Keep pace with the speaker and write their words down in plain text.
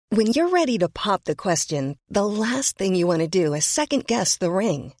When you're ready to pop the question, the last thing you want to do is second-guess the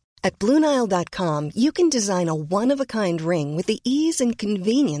ring. At BlueNile.com, you can design a one-of-a-kind ring with the ease and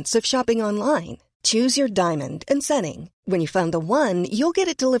convenience of shopping online. Choose your diamond and setting. When you find the one, you'll get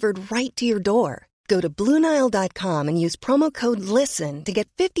it delivered right to your door. Go to BlueNile.com and use promo code LISTEN to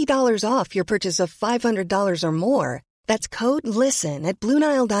get $50 off your purchase of $500 or more. That's code LISTEN at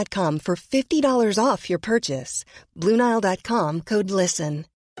BlueNile.com for $50 off your purchase. BlueNile.com, code LISTEN.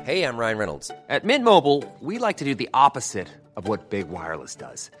 Hey, I'm Ryan Reynolds. At Mint Mobile, we like to do the opposite of what Big Wireless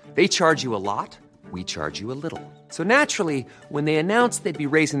does. They charge you a lot, we charge you a little. So naturally, when they announced they'd be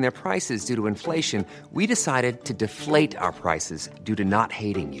raising their prices due to inflation, we decided to deflate our prices due to not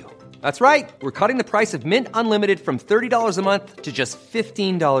hating you. That's right. We're cutting the price of Mint Unlimited from $30 a month to just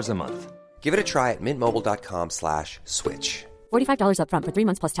 $15 a month. Give it a try at mintmobile.com/switch. $45 up front for 3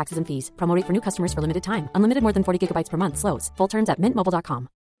 months plus taxes and fees. Promo rate for new customers for limited time. Unlimited more than 40 gigabytes per month. Slows full terms at mintmobile.com.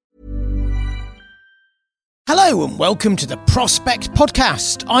 Hello and welcome to the Prospect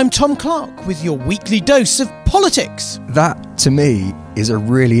Podcast. I'm Tom Clark with your weekly dose of politics. That, to me, is a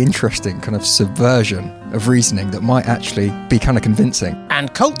really interesting kind of subversion of reasoning that might actually be kind of convincing.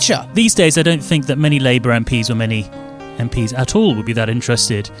 And culture. These days, I don't think that many Labour MPs or many MPs at all would be that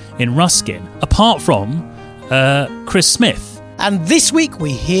interested in Ruskin, apart from Chris Smith. And this week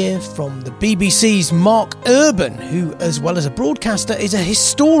we hear from the BBC's Mark Urban, who, as well as a broadcaster, is a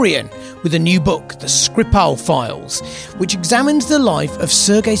historian with a new book, The Skripal Files, which examines the life of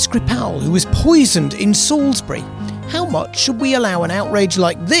Sergei Skripal, who was poisoned in Salisbury. How much should we allow an outrage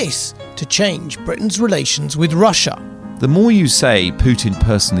like this to change Britain's relations with Russia? The more you say Putin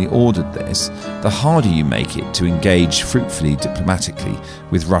personally ordered this, the harder you make it to engage fruitfully diplomatically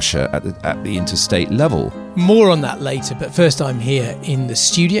with Russia at the interstate level. More on that later, but first I'm here in the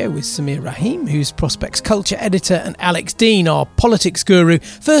studio with Samir Rahim, who's Prospect's culture editor, and Alex Dean, our politics guru.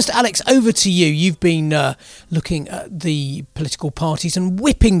 First, Alex, over to you. You've been looking at the political parties and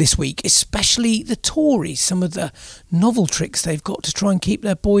whipping this week, especially the Tories, some of the novel tricks they've got to try and keep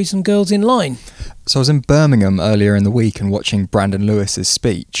their boys and girls in line. So I was in Birmingham earlier in the week and watching Brandon Lewis's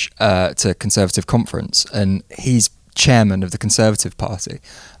speech to Conservative Conference, and he's chairman of the Conservative Party,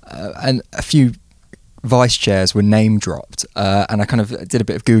 and a few vice chairs were name dropped, and I kind of did a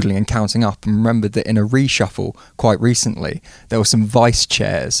bit of Googling and counting up and remembered that in a reshuffle quite recently there were some vice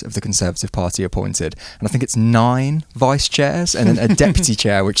chairs of the Conservative Party appointed, and I think it's 9 vice chairs and then a deputy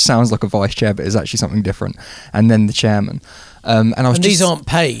chair, which sounds like a vice chair but is actually something different, and then the chairman. And these aren't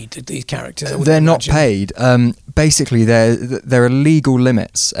paid, these characters? They're not paid. Basically, there are legal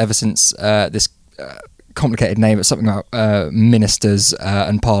limits ever since this complicated name. It's something about Ministers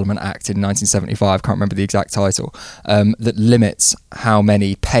and Parliament Act in 1975. Can't remember the exact title. That limits how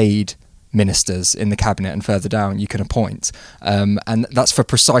many paid ministers in the cabinet and further down you can appoint. And that's for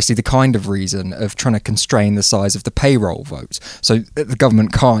precisely the kind of reason of trying to constrain the size of the payroll vote. So the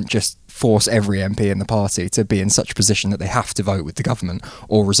government can't just force every MP in the party to be in such a position that they have to vote with the government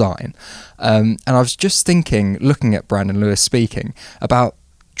or resign. And I was just thinking, looking at Brandon Lewis speaking, about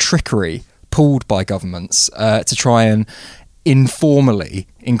trickery pulled by governments to try and informally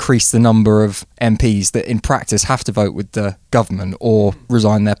increase the number of MPs that in practice have to vote with the government or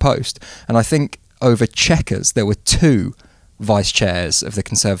resign their post. And I think over Chequers there were 2 vice chairs of the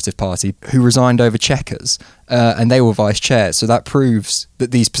Conservative Party who resigned over Chequers, and they were vice chairs. So that proves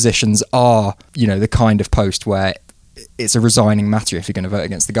that these positions are, the kind of post where it's a resigning matter if you're going to vote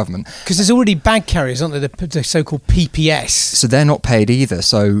against the government. Because there's already bag carriers, aren't there, the so-called PPS? So they're not paid either.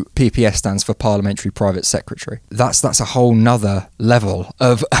 So PPS stands for Parliamentary Private Secretary. That's a whole nother level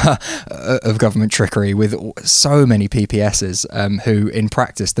of government trickery with so many PPSs who, in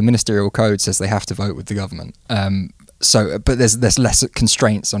practice, the ministerial code says they have to vote with the government. But there's less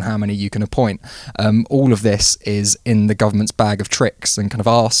constraints on how many you can appoint. All of this is in the government's bag of tricks and kind of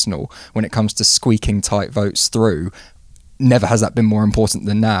arsenal when it comes to squeaking tight votes through. Never has that been more important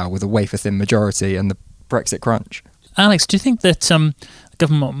than now with a wafer-thin majority and the Brexit crunch. Alex, do you think that the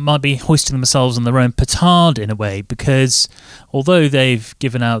government might be hoisting themselves on their own petard in a way? Because although they've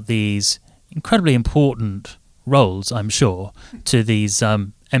given out these incredibly important roles, I'm sure, to these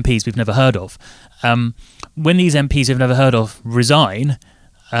MPs we've never heard of, when these MPs we've never heard of resign,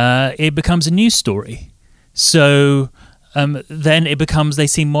 it becomes a news story. So then it becomes they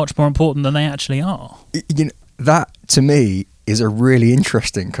seem much more important than they actually are. That, to me, is a really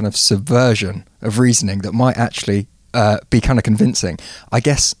interesting kind of subversion of reasoning that might actually be kind of convincing. I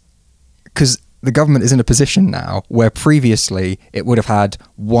guess because the government is in a position now where previously it would have had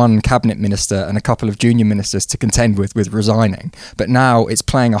one cabinet minister and a couple of junior ministers to contend with resigning. But now it's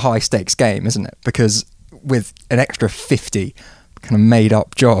playing a high stakes game, isn't it? Because with an extra 50 kind of made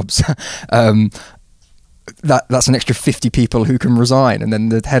up jobs, that's an extra 50 people who can resign. And then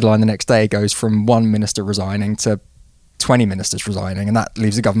the headline the next day goes from one minister resigning to 20 ministers resigning, and that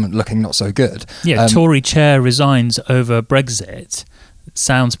leaves the government looking not so good. Yeah, Tory chair resigns over Brexit.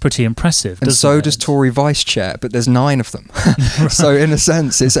 Sounds pretty impressive, doesn't and so it? does Tory vice chair, but there's 9 of them. So in a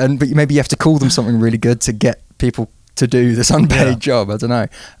sense, but maybe you have to call them something really good to get people to do this unpaid job. I don't know.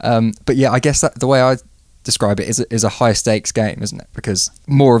 But yeah, I guess that the way I describe it is a high stakes game, isn't it? Because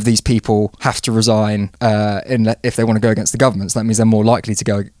more of these people have to resign if they want to go against the government. So that means they're more likely to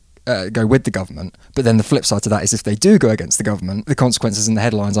go with the government. But then the flip side to that is if they do go against the government, the consequences in the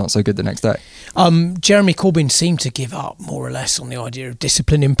headlines aren't so good the next day. Jeremy Corbyn seemed to give up more or less on the idea of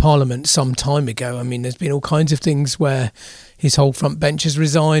discipline in Parliament some time ago. I mean, there's been all kinds of things where his whole front bench has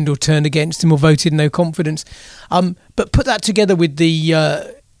resigned or turned against him or voted no confidence. But put that together with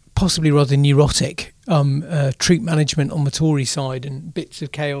the possibly rather neurotic troop management on the Tory side and bits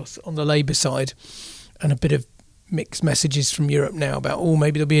of chaos on the Labour side, and a bit of mixed messages from Europe now about,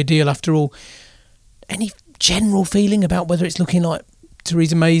 maybe there'll be a deal after all. Any general feeling about whether it's looking like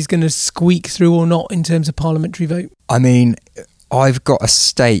Theresa May's going to squeak through or not in terms of parliamentary vote? I mean, I've got a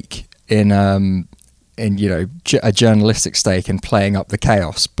stake in a journalistic stake in playing up the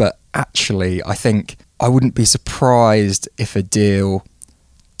chaos, but actually I think I wouldn't be surprised if a deal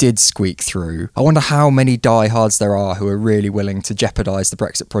did squeak through. I wonder how many diehards there are who are really willing to jeopardise the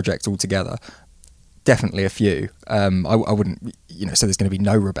Brexit project altogether. Definitely a few. I wouldn't, so there's going to be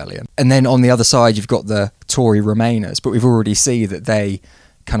no rebellion. And then on the other side, you've got the Tory Remainers, but we've already seen that they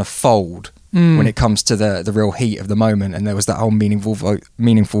kind of fold when it comes to the real heat of the moment. And there was that whole meaningful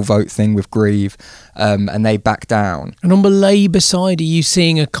vote thing with Grieve, and they backed down. And on the Labour side, are you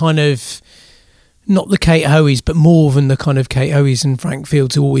seeing a kind of, not the Kate Hoeys, but more than the kind of Kate Hoeys and Frank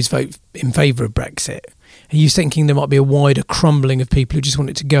Fields who always vote in favour of Brexit? Are you thinking there might be a wider crumbling of people who just want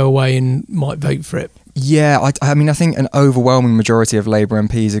it to go away and might vote for it? Yeah, I mean, I think an overwhelming majority of Labour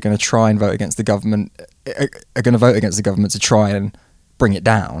MPs are going to try and vote against the government, to try and bring it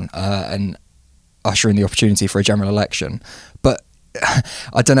down and usher in the opportunity for a general election. But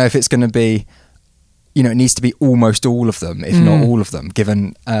I don't know if it's going to be, it needs to be almost all of them, if not all of them,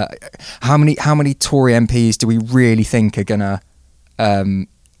 given how many Tory MPs do we really think are going to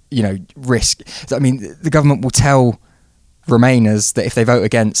risk. I mean, the government will tell Remainers that if they vote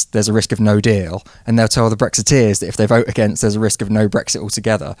against, there's a risk of no deal, and they'll tell the Brexiteers that if they vote against, there's a risk of no Brexit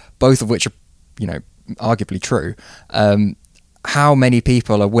altogether, both of which are, arguably true. How many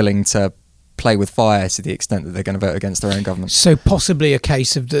people are willing to play with fire to the extent that they're going to vote against their own government? So possibly a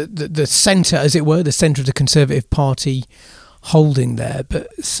case of the centre, as it were, the centre of the Conservative Party holding there. But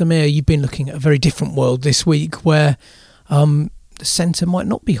Samir, you've been looking at a very different world this week where the centre might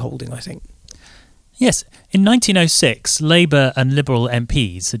not be holding, I think. Yes, in 1906, Labour and Liberal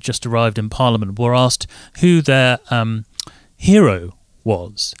MPs had just arrived in Parliament, were asked who their hero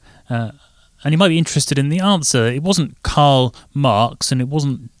was. And you might be interested in the answer. It wasn't Karl Marx and it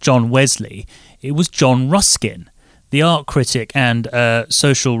wasn't John Wesley. It was John Ruskin, the art critic and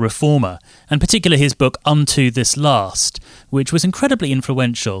social reformer, and particularly his book Unto This Last, which was incredibly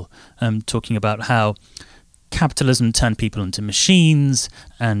influential, talking about how capitalism turned people into machines,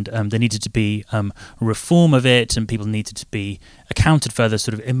 and there needed to be reform of it, and people needed to be accounted for their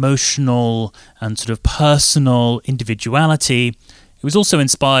sort of emotional and sort of personal individuality. It was also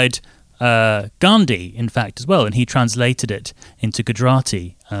inspired Gandhi, in fact, as well, and he translated it into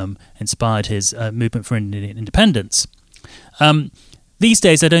Gujarati, inspired his movement for Indian independence. These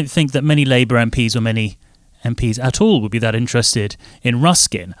days, I don't think that many Labour MPs or many MPs at all would be that interested in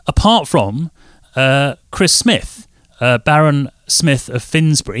Ruskin, apart from Chris Smith, Baron Smith of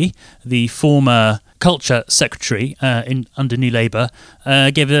Finsbury, the former Culture Secretary under New Labour,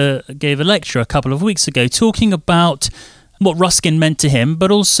 gave a lecture a couple of weeks ago talking about what Ruskin meant to him, but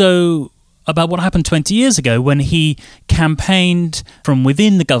also about what happened 20 years ago when he campaigned from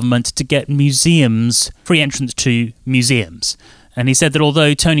within the government to get museums, free entrance to museums. And he said that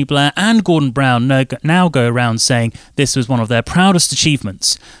although Tony Blair and Gordon Brown now go around saying this was one of their proudest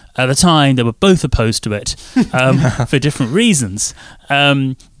achievements, at the time they were both opposed to it for different reasons.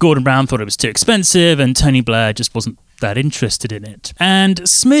 Gordon Brown thought it was too expensive and Tony Blair just wasn't that interested in it. And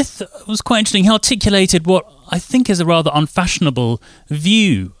Smith was quite interesting. He articulated what I think is a rather unfashionable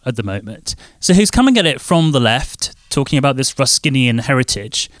view at the moment. So he's coming at it from the left, talking about this Ruskinian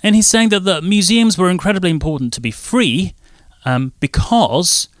heritage, and he's saying that the museums were incredibly important to be free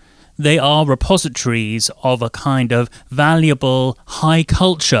because they are repositories of a kind of valuable high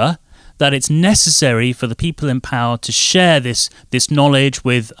culture, that it's necessary for the people in power to share this knowledge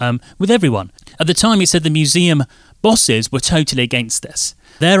with everyone. At the time, he said the museum bosses were totally against this.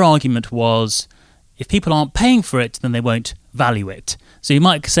 Their argument was, if people aren't paying for it, then they won't value it. So you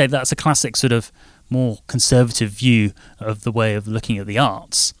might say that's a classic sort of more conservative view of the way of looking at the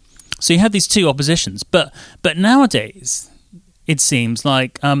arts. So you have these two oppositions. But nowadays, it seems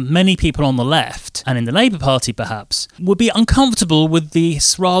like many people on the left, and in the Labour Party perhaps, would be uncomfortable with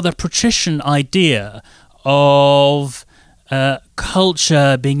this rather patrician idea of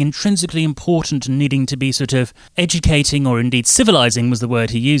culture being intrinsically important and needing to be sort of educating, or indeed civilising was the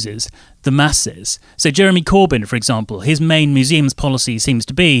word he uses, the masses. So Jeremy Corbyn, for example, his main museums policy seems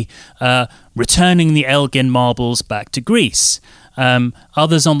to be returning the Elgin marbles back to Greece.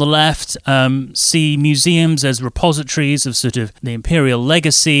 Others on the left see museums as repositories of sort of the imperial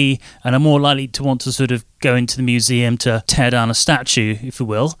legacy and are more likely to want to sort of go into the museum to tear down a statue, if you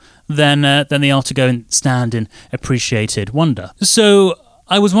will, than they are to go and stand in appreciated wonder. So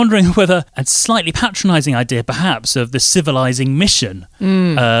I was wondering whether a slightly patronising idea, perhaps, of the civilising mission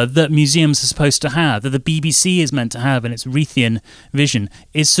that museums are supposed to have, that the BBC is meant to have in its Reithian vision,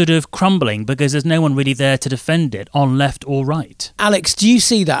 is sort of crumbling because there's no one really there to defend it on left or right. Alex, do you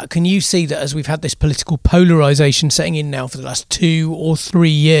see that? Can you see that as we've had this political polarisation setting in now for the last 2 or 3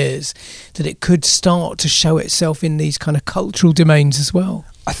 years, that it could start to show itself in these kind of cultural domains as well?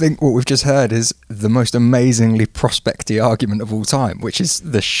 I think what we've just heard is the most amazingly prospecty argument of all time, which is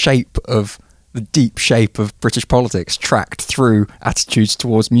the deep shape of British politics tracked through attitudes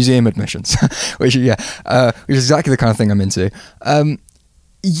towards museum admissions, which is exactly the kind of thing I'm into.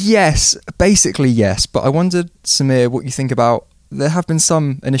 Yes, basically yes, but I wondered, Samir, what you think about, there have been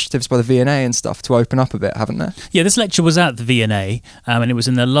some initiatives by the V&A and stuff to open up a bit, haven't there? Yeah, this lecture was at the V&A, and it was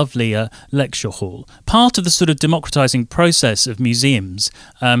in their lovely lecture hall. Part of the sort of democratising process of museums,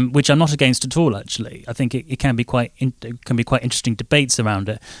 which I'm not against at all, actually, I think it can be quite interesting debates around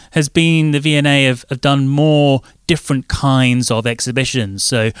it, has been the V&A have done more different kinds of exhibitions.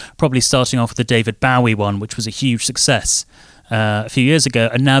 So probably starting off with the David Bowie one, which was a huge success a few years ago,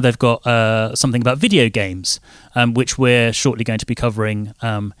 and now they've got something about video games, which we're shortly going to be covering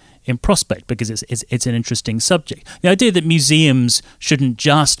in Prospect, because it's an interesting subject. The idea that museums shouldn't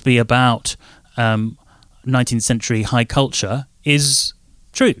just be about 19th century high culture is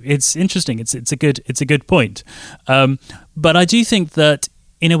true. It's interesting. It's a good point. But I do think that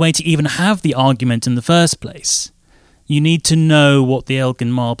in a way, to even have the argument in the first place, you need to know what the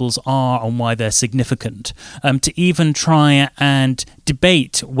Elgin marbles are and why they're significant. To even try and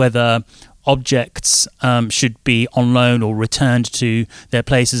debate whether objects should be on loan or returned to their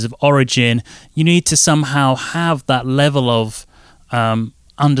places of origin, you need to somehow have that level of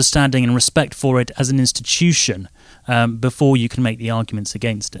understanding and respect for it as an institution before you can make the arguments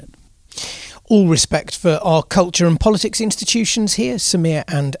against it. All respect for our culture and politics institutions here, Samir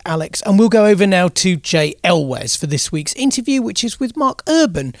and Alex. And we'll go over now to Jay Elwes for this week's interview, which is with Mark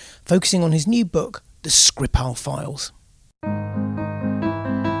Urban, focusing on his new book, The Skripal Files.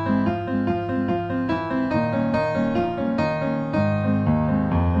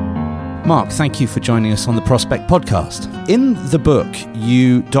 Mark, thank you for joining us on the Prospect podcast. In the book,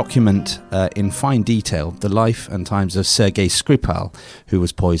 you document in fine detail the life and times of Sergei Skripal, who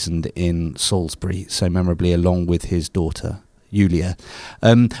was poisoned in Salisbury so memorably, along with his daughter, Yulia.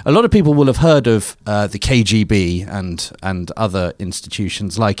 A lot of people will have heard of the KGB and other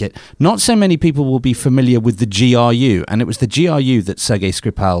institutions like it. Not so many people will be familiar with the GRU, and it was the GRU that Sergei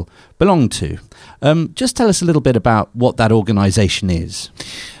Skripal belonged to. Just tell us a little bit about what that organisation is.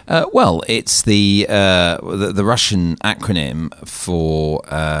 Well, it's the Russian acronym for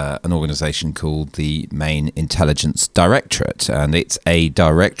an organisation called the Main Intelligence Directorate, and it's a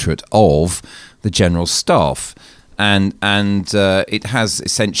directorate of the General Staff. And it has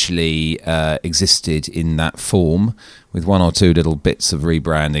essentially existed in that form, with one or two little bits of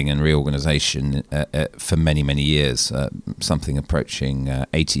rebranding and reorganisation for many, many years, something approaching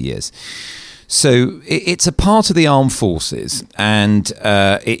 80 years. So it's a part of the armed forces, and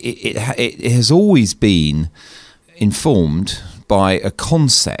it has always been informed by a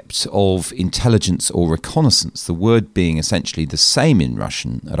concept of intelligence or reconnaissance, the word being essentially the same in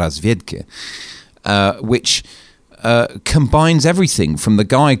Russian, razvedka, which combines everything from the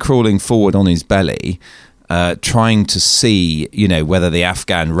guy crawling forward on his belly, trying to see, whether the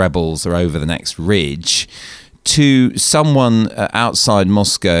Afghan rebels are over the next ridge, to someone outside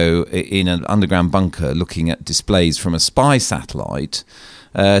Moscow in an underground bunker looking at displays from a spy satellite,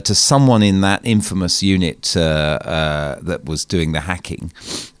 to someone in that infamous unit that was doing the hacking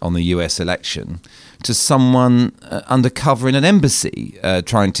on the US election, to someone undercover in an embassy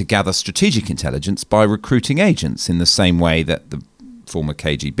trying to gather strategic intelligence by recruiting agents in the same way that the former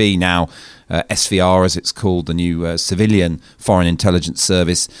KGB, now SVR, as it's called, the new civilian foreign intelligence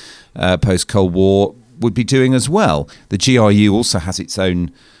service post-Cold War, would be doing as well. The GRU also has its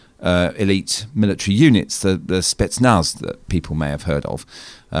own elite military units, the Spetsnaz that people may have heard of,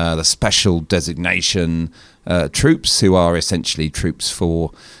 the special designation troops, who are essentially troops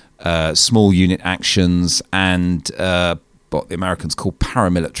for small unit actions and what the Americans call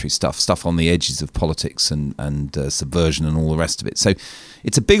paramilitary stuff on the edges of politics and subversion and all the rest of it. So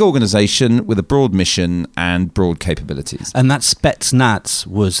it's a big organisation with a broad mission and broad capabilities. And that Spetsnaz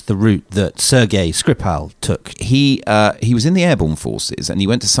was the route that Sergei Skripal took. He was in the airborne forces, and he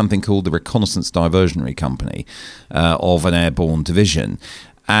went to something called the Reconnaissance Diversionary Company of an airborne division.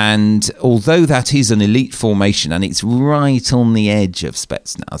 And although that is an elite formation and it's right on the edge of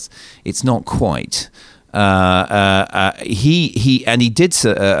Spetsnaz, it's not quite. He did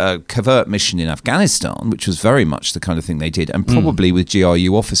a covert mission in Afghanistan, which was very much the kind of thing they did, and probably with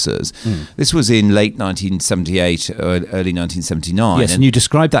GRU officers. This was in late 1978, early 1979. Yes, and you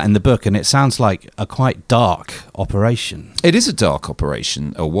described that in the book, and it sounds like a quite dark operation. It is a dark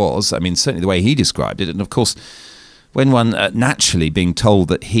operation, or was. I mean, certainly the way he described it. And of course, when one naturally being told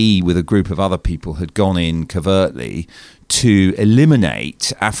that he, with a group of other people, had gone in covertly to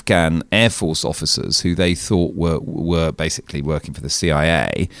eliminate Afghan Air Force officers who they thought were basically working for the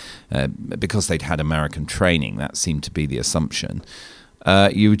CIA because they'd had American training. That seemed to be the assumption.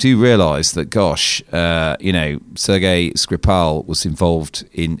 You do realise that, Sergei Skripal was involved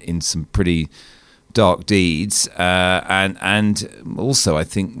in some pretty dark deeds, and also I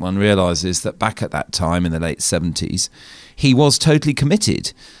think one realises that back at that time in the late 70s, he was totally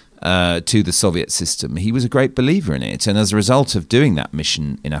committed to the Soviet system. He was a great believer in it, and as a result of doing that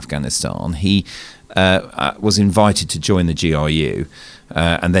mission in Afghanistan, he was invited to join the GRU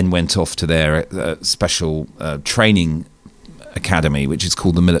and then went off to their special training academy, which is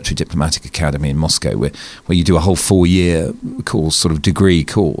called the Military Diplomatic Academy in Moscow, where you do a whole 4-year course, sort of degree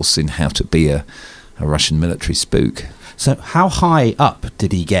course in how to be a Russian military spook. So how high up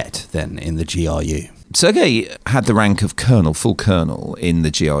did he get then in the GRU? Sergei had the rank of colonel, full colonel in the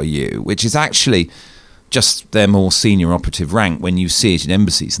GRU, which is actually just their more senior operative rank when you see it in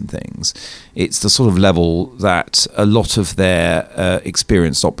embassies and things. It's the sort of level that a lot of their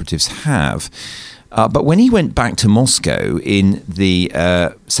experienced operatives have. But when he went back to Moscow in the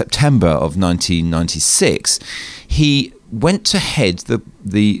September of 1996, he went to head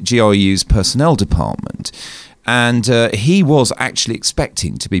the GRU's personnel department. And he was actually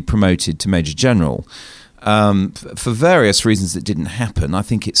expecting to be promoted to Major General. For various reasons that didn't happen. I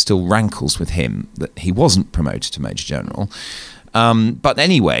think it still rankles with him that he wasn't promoted to Major General. But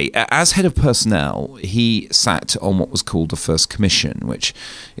anyway, as head of personnel, he sat on what was called the First Commission, which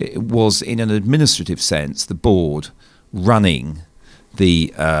was, in an administrative sense, the board running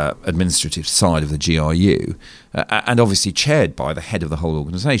the administrative side of the GRU, and obviously chaired by the head of the whole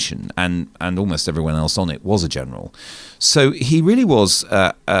organisation, and almost everyone else on it was a general. So he really was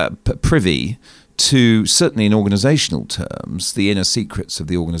privy to, certainly in organisational terms, the inner secrets of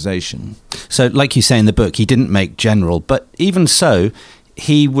the organisation. So, like you say in the book, he didn't make general, but even so,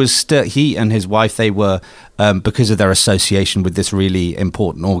 he and his wife, they were, because of their association with this really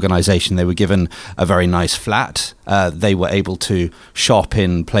important organisation, they were given a very nice flat. They were able to shop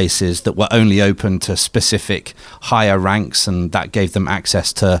in places that were only open to specific higher ranks, and that gave them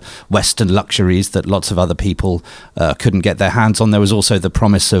access to Western luxuries that lots of other people couldn't get their hands on. There was also the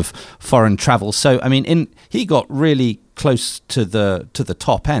promise of foreign travel. So, I mean, he got really close to the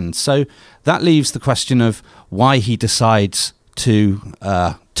top end. So that leaves the question of why he decides to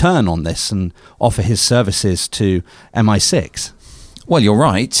turn on this and offer his services to MI6. Well, you're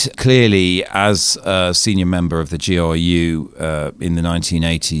right. Clearly, as a senior member of the GRU in the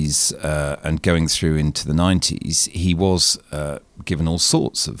 1980s and going through into the 90s, he was given all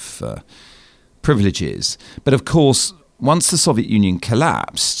sorts of privileges. But of course, once the Soviet Union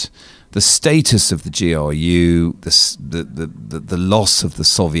collapsed, the status of the GRU, the loss of the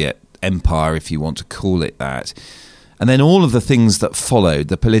Soviet Empire, if you want to call it that, and then all of the things that followed,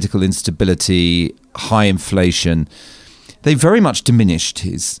 the political instability, high inflation, they very much diminished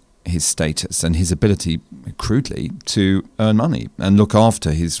his status and his ability, crudely, to earn money and look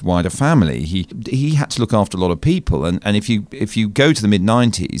after his wider family. He had to look after a lot of people, and if you go to the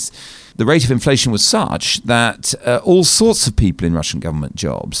mid-90s, the rate of inflation was such that all sorts of people in Russian government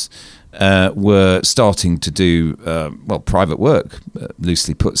jobs were starting to do private work,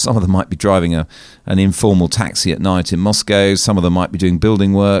 loosely put. Some of them might be driving an informal taxi at night in Moscow. Some of them might be doing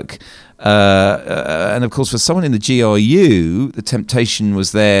building work. And of course, for someone in the GRU, the temptation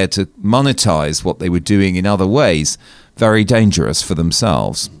was there to monetize what they were doing in other ways. Very dangerous for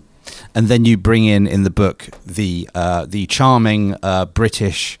themselves. and then you bring in the book the charming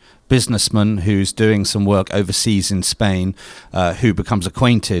British businessman who's doing some work overseas in Spain, who becomes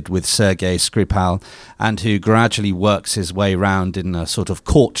acquainted with Sergei Skripal and who gradually works his way round in a sort of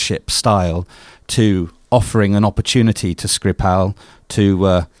courtship style to offering an opportunity to Skripal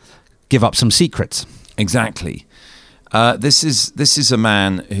to give up some secrets. Exactly. This is a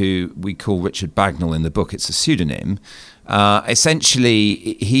man who we call Richard Bagnall in the book. It's a pseudonym.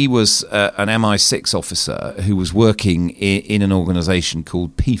 Essentially, he was an MI6 officer who was working in an organisation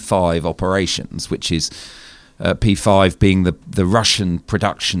called P5 Operations, which is P5 being the Russian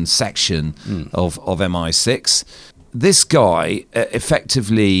production section of MI6. This guy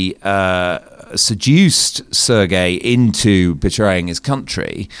effectively seduced Sergei into betraying his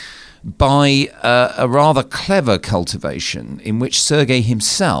country by a rather clever cultivation in which Sergei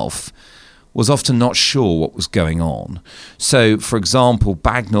himself was often not sure what was going on. So, for example,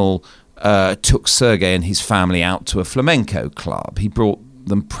 Bagnall took Sergei and his family out to a flamenco club. He brought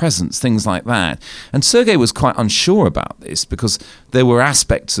them presents, things like that. And Sergei was quite unsure about this because there were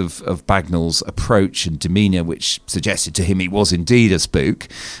aspects of Bagnall's approach and demeanour which suggested to him he was indeed a spook.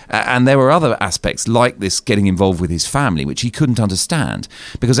 And there were other aspects like this getting involved with his family which he couldn't understand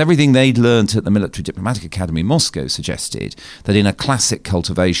because everything they'd learnt at the Military Diplomatic Academy in Moscow suggested that in a classic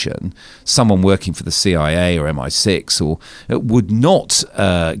cultivation, someone working for the CIA or MI6 or would not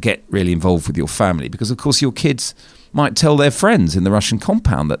get really involved with your family because, of course, your kids might tell their friends in the Russian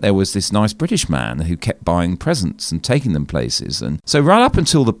compound that there was this nice British man who kept buying presents and taking them places. And so right up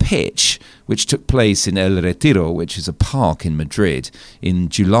until the pitch, which took place in El Retiro, which is a park in Madrid, in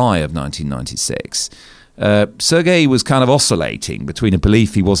July of 1996, Sergei was kind of oscillating between a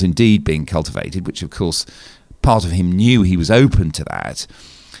belief he was indeed being cultivated, which of course part of him knew he was open to that,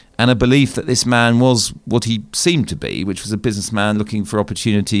 and a belief that this man was what he seemed to be, which was a businessman looking for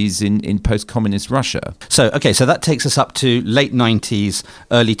opportunities in post-communist Russia. So that takes us up to late 90s,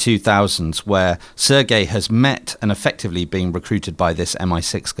 early 2000s, where Sergei has met and effectively being recruited by this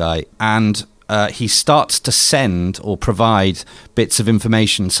MI6 guy, and he starts to send or provide bits of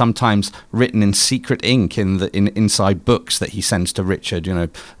information, sometimes written in secret ink in inside books that he sends to Richard,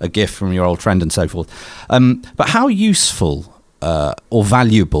 a gift from your old friend and so forth. But how useful or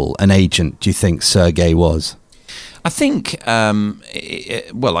valuable an agent do you think Sergei was? I think,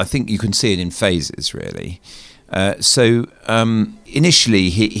 I think you can see it in phases, really. Initially,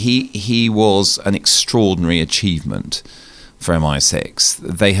 he was an extraordinary achievement for MI6.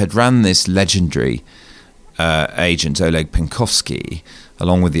 They had run this legendary agent, Oleg Penkovsky,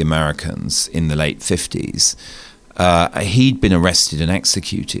 along with the Americans in the late 50s. He'd been arrested and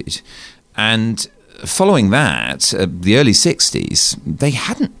executed. And following that, the early 60s, they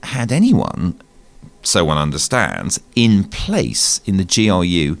hadn't had anyone, so one understands, in place in the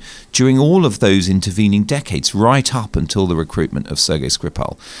GRU during all of those intervening decades, right up until the recruitment of Sergei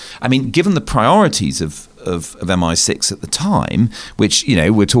Skripal. I mean, given the priorities of MI6 at the time, which,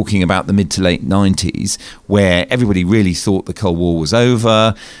 we're talking about the mid to late 90s, where everybody really thought the Cold War was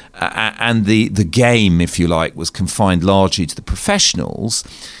over, and the game, if you like, was confined largely to the professionals.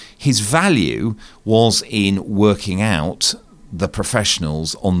 His value was in working out the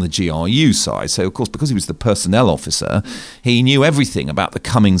professionals on the GRU side. So, of course, because he was the personnel officer, he knew everything about the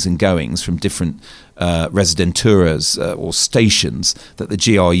comings and goings from different residenturas or stations that the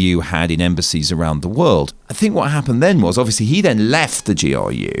GRU had in embassies around the world. I think what happened then was, obviously, he then left the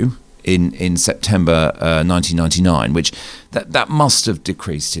GRU in September 1999, which that must have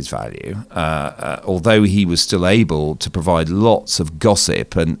decreased his value, although he was still able to provide lots of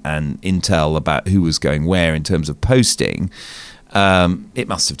gossip and intel about who was going where in terms of posting. It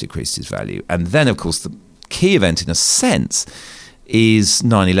must have decreased his value. And then, of course, the key event, in a sense, is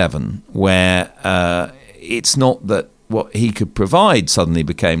 9/11, where it's not that what he could provide suddenly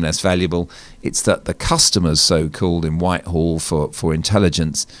became less valuable. It's that the customers, so-called, in Whitehall for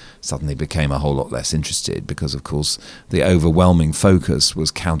intelligence suddenly became a whole lot less interested because, of course, the overwhelming focus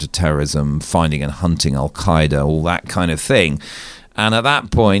was counterterrorism, finding and hunting Al-Qaeda, all that kind of thing. And at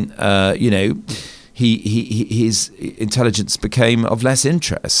that point, his intelligence became of less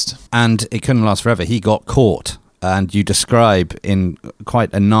interest. And it couldn't last forever. He got caught. And you describe in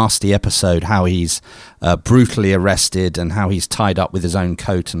quite a nasty episode how he's brutally arrested and how he's tied up with his own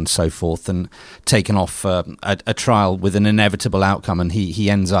coat and so forth and taken off a trial with an inevitable outcome. And he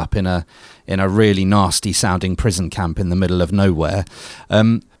ends up in a really nasty sounding prison camp in the middle of nowhere.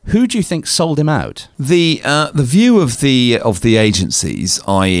 Who do you think sold him out? The view of the agencies,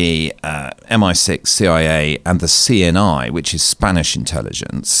 i.e. MI6, CIA and the CNI, which is Spanish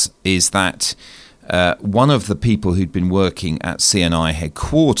intelligence, is that one of the people who'd been working at CNI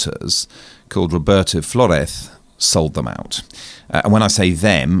headquarters, called Roberto Flores, sold them out. And when I say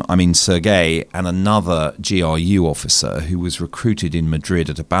them, I mean Sergei and another GRU officer who was recruited in Madrid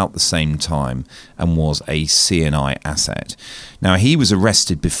at about the same time and was a CNI asset. Now, he was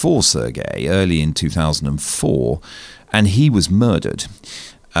arrested before Sergei, early in 2004, and he was murdered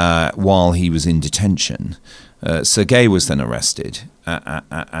while he was in detention. Sergei was then arrested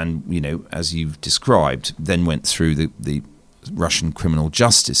and, as you've described, then went through the Russian criminal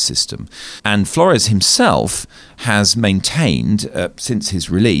justice system. And Flores himself has maintained, since his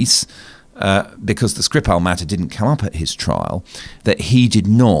release, because the Skripal matter didn't come up at his trial, that he did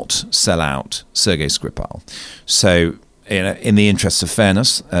not sell out Sergei Skripal. So, in the interests of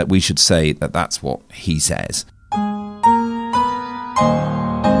fairness, we should say that that's what he says.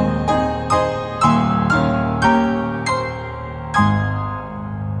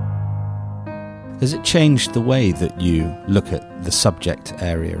 Has it changed the way that you look at the subject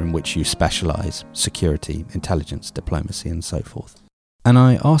area in which you specialise, security, intelligence, diplomacy and so forth? And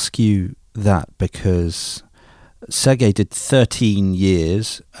I ask you that because Sergei did 13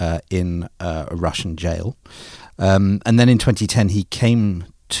 years in a Russian jail. And then in 2010 he came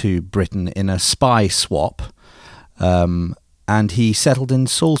to Britain in a spy swap, and he settled in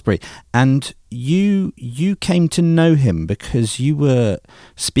Salisbury. And you came to know him because you were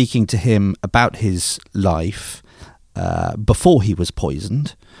speaking to him about his life before he was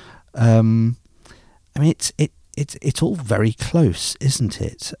poisoned. I mean, it's all very close, isn't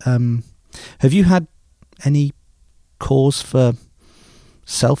it? Have you had any cause for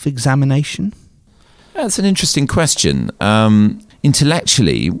self-examination? That's an interesting question.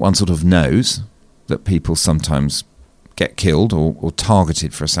 Intellectually, one sort of knows that people sometimes get killed or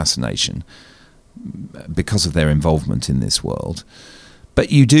targeted for assassination because of their involvement in this world. But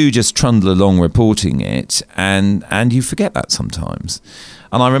you do just trundle along reporting it, and you forget that sometimes.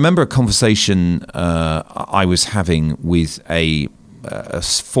 And I remember a conversation I was having with a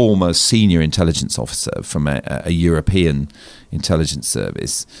former senior intelligence officer from a European intelligence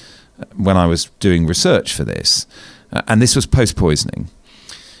service when I was doing research for this. And this was post-poisoning.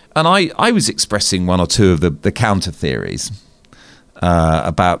 And I was expressing one or two of the counter theories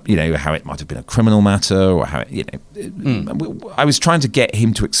about, how it might have been a criminal matter, or how, I was trying to get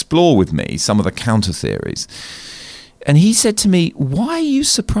him to explore with me some of the counter theories. And he said to me, "Why are you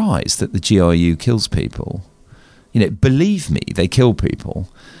surprised that the GRU kills people? Believe me, they kill people.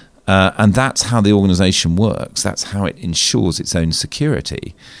 And that's how the organisation works. That's how it ensures its own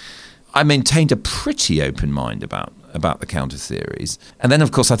security." I maintained a pretty open mind about the counter theories. And then,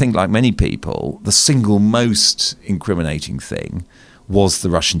 of course, I think like many people, the single most incriminating thing was the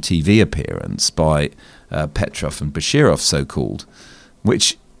Russian TV appearance by Petrov and Bashirov, so-called,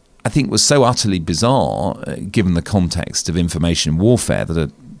 which I think was so utterly bizarre, given the context of information warfare that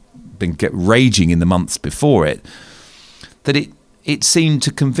had been raging in the months before it, that it seemed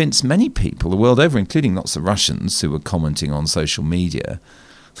to convince many people the world over, including lots of Russians who were commenting on social media,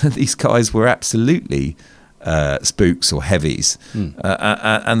 that these guys were absolutely spooks or heavies,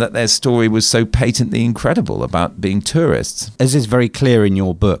 and that their story was so patently incredible about being tourists. As is very clear in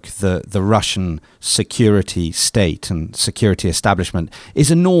your book, the Russian security state and security establishment is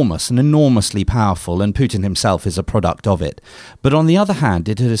enormous and enormously powerful, and Putin himself is a product of it. But on the other hand,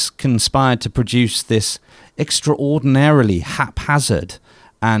 it has conspired to produce this extraordinarily haphazard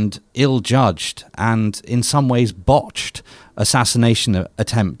and ill-judged and in some ways botched assassination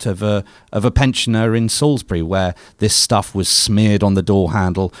attempt of a pensioner in Salisbury, where this stuff was smeared on the door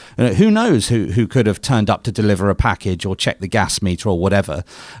handle. Who knows who could have turned up to deliver a package or check the gas meter or whatever.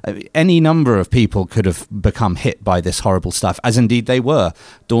 Any number of people could have become hit by this horrible stuff, as indeed they were.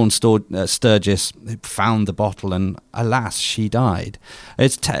 Dawn Sturgis found the bottle and alas, she died.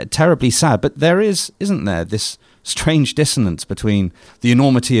 It's terribly sad, but there isn't there, this strange dissonance between the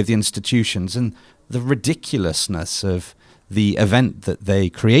enormity of the institutions and the ridiculousness of the event that they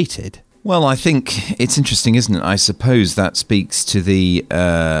created. Well, I think it's interesting, isn't it? I suppose that speaks to the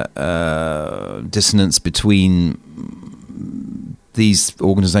dissonance between these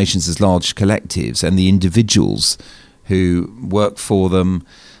organisations as large collectives and the individuals who work for them,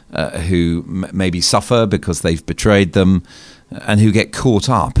 who maybe suffer because they've betrayed them, and who get caught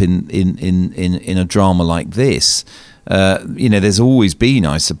up in a drama like this. There's always been,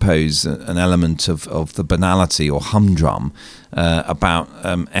 I suppose, an element of the banality or humdrum about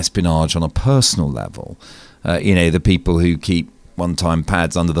espionage on a personal level. The people who keep one-time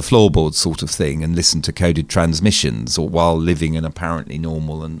pads under the floorboards sort of thing and listen to coded transmissions, or while living an apparently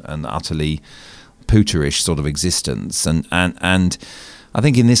normal and utterly Puterish sort of existence. And I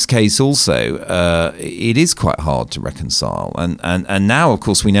think in this case also, it is quite hard to reconcile. And now, of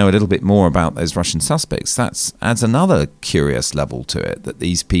course, we know a little bit more about those Russian suspects. That adds another curious level to it, that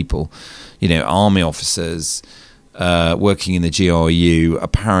these people, army officers working in the GRU,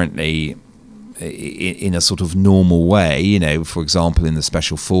 apparently in a sort of normal way, for example, in the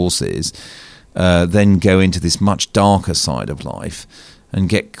special forces, then go into this much darker side of life and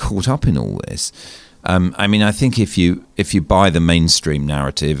get caught up in all this. I think if you buy the mainstream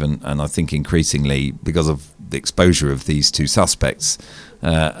narrative, and I think increasingly because of the exposure of these two suspects,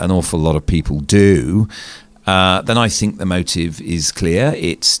 an awful lot of people do, then I think the motive is clear.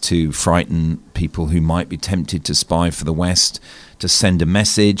 It's to frighten people who might be tempted to spy for the West, to send a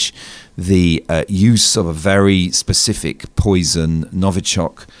message. The use of a very specific poison,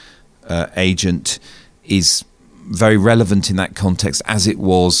 Novichok agent, is very relevant in that context, as it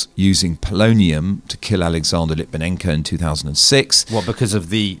was using polonium to kill Alexander Litvinenko in 2006. Well, because of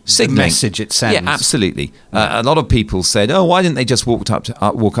the message it sends. Yeah, absolutely. A lot of people said, "Oh, why didn't they just walk up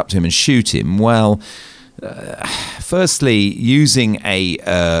to him and shoot him?" Well, firstly, using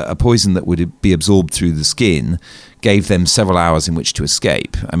a poison that would be absorbed through the skin gave them several hours in which to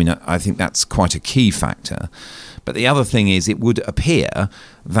escape. I think that's quite a key factor. But the other thing is, it would appear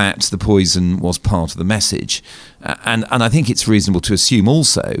that the poison was part of the message. And I think it's reasonable to assume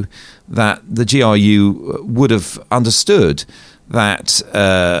also that the GRU would have understood that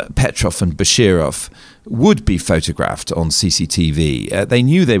Petrov and Bashirov would be photographed on CCTV. They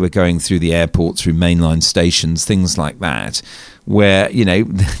knew they were going through the airport, through mainline stations, things like that, where,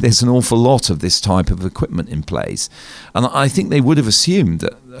 there's an awful lot of this type of equipment in place. And I think they would have assumed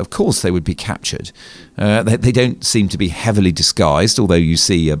that, of course, they would be captured. They don't seem to be heavily disguised, although you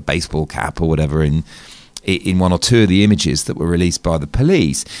see a baseball cap or whatever in one or two of the images that were released by the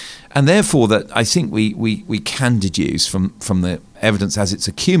police. And therefore, that I think we can deduce from the evidence as it's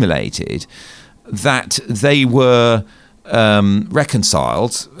accumulated that they were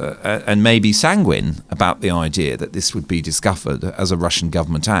reconciled and maybe sanguine about the idea that this would be discovered as a Russian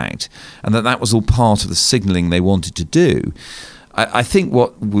government act, and that was all part of the signalling they wanted to do. I think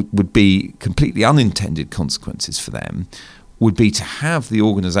what would be completely unintended consequences for them would be to have the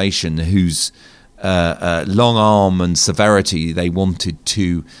organisation whose long arm and severity they wanted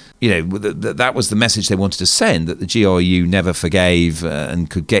to, that was the message they wanted to send, that the GRU never forgave and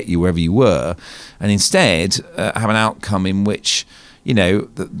could get you wherever you were, and instead have an outcome in which,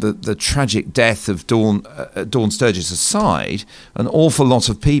 the tragic death of Dawn Sturgis aside, an awful lot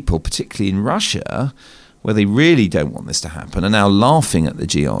of people, particularly in Russia, where they really don't want this to happen, are now laughing at the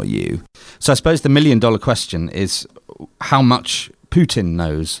GRU. So I suppose the $1 million question is how much Putin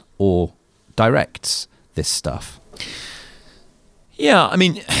knows or directs this stuff. Yeah,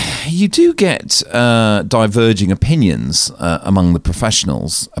 you do get diverging opinions among the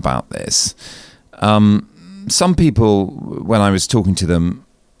professionals about this. Some people, when I was talking to them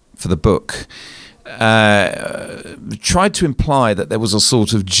for the book, tried to imply that there was a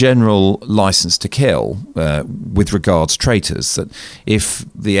sort of general license to kill with regards to traitors, that if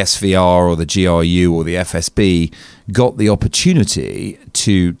the SVR or the GRU or the FSB got the opportunity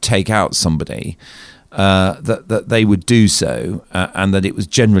to take out somebody, that they would do so, and that it was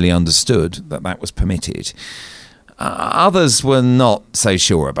generally understood that was permitted. Others were not so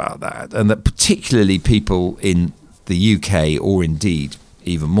sure about that, and that particularly people in the UK, or indeed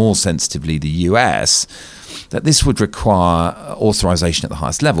even more sensitively the US, that this would require authorization at the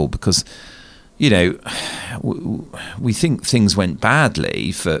highest level, because we think things went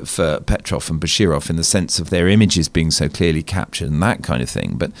badly for Petrov and Bashirov in the sense of their images being so clearly captured and that kind of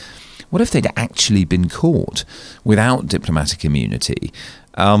thing. But what if they'd actually been caught without diplomatic immunity?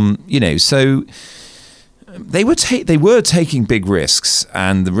 So they were taking big risks,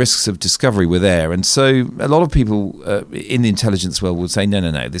 and the risks of discovery were there. And so a lot of people in the intelligence world would say,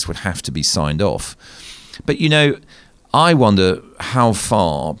 no, this would have to be signed off. But, I wonder how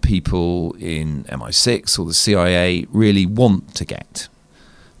far people in MI6 or the CIA really want to get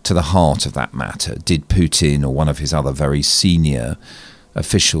to the heart of that matter. Did Putin or one of his other very senior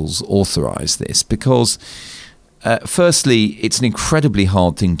officials authorize this? Because firstly, it's an incredibly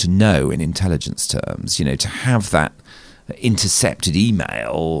hard thing to know in intelligence terms, to have that intercepted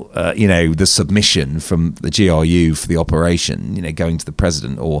email, the submission from the GRU for the operation, going to the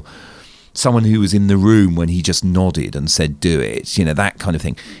president, or someone who was in the room when he just nodded and said, do it, that kind of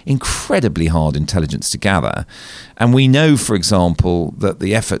thing. Incredibly hard intelligence to gather. And we know, for example, that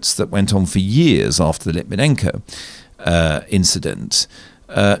the efforts that went on for years after the Litvinenko incident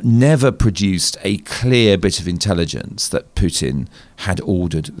never produced a clear bit of intelligence that Putin had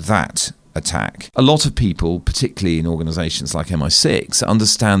ordered that attack. A lot of people, particularly in organisations like MI6,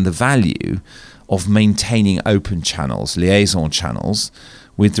 understand the value of maintaining open channels, liaison channels,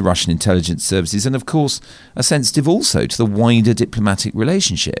 with the Russian intelligence services, and of course are sensitive also to the wider diplomatic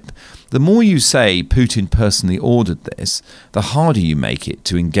relationship. The more you say Putin personally ordered this, the harder you make it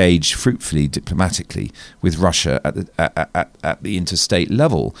to engage fruitfully diplomatically with Russia at the interstate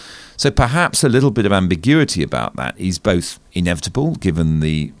level. So perhaps a little bit of ambiguity about that is both inevitable, given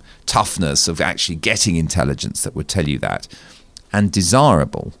the toughness of actually getting intelligence that would tell you that, and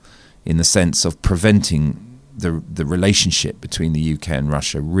desirable in the sense of preventing the relationship between the UK and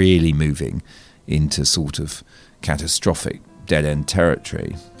Russia really moving into sort of catastrophic dead-end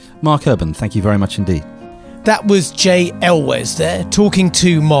territory. Mark Urban, thank you very much indeed. That was Jay Elwes there, talking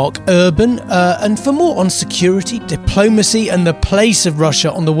to Mark Urban. And for more on security, diplomacy and the place of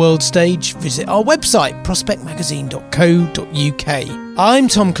Russia on the world stage, visit our website, prospectmagazine.co.uk. I'm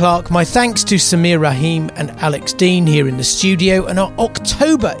Tom Clark. My thanks to Samir Rahim and Alex Dean here in the studio. And our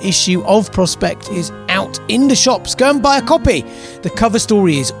October issue of Prospect is out in the shops. Go and buy a copy. The cover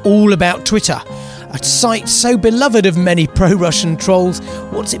story is all about Twitter, a site so beloved of many pro-Russian trolls.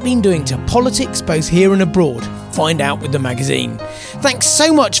 What's it been doing to politics, both here and abroad? Find out with the magazine. Thanks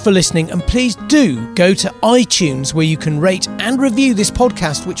so much for listening, and please do go to iTunes, where you can rate and review this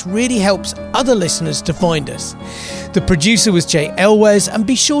podcast, which really helps other listeners to find us. The producer was Jay Elwes, and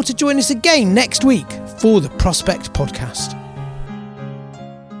be sure to join us again next week for the Prospect Podcast.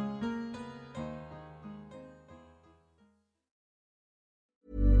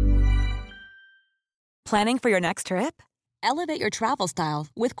 Planning for your next trip? Elevate your travel style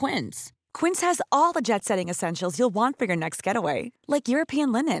with Quince. Quince has all the jet-setting essentials you'll want for your next getaway, like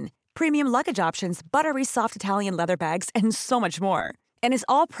European linen, premium luggage options, buttery soft Italian leather bags, and so much more. And is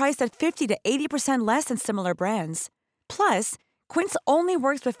all priced at 50 to 80% less than similar brands. Plus, Quince only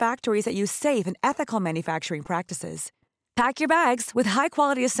works with factories that use safe and ethical manufacturing practices. Pack your bags with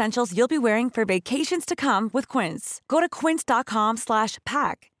high-quality essentials you'll be wearing for vacations to come with Quince. Go to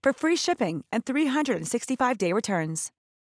quince.com/pack for free shipping and 365-day returns.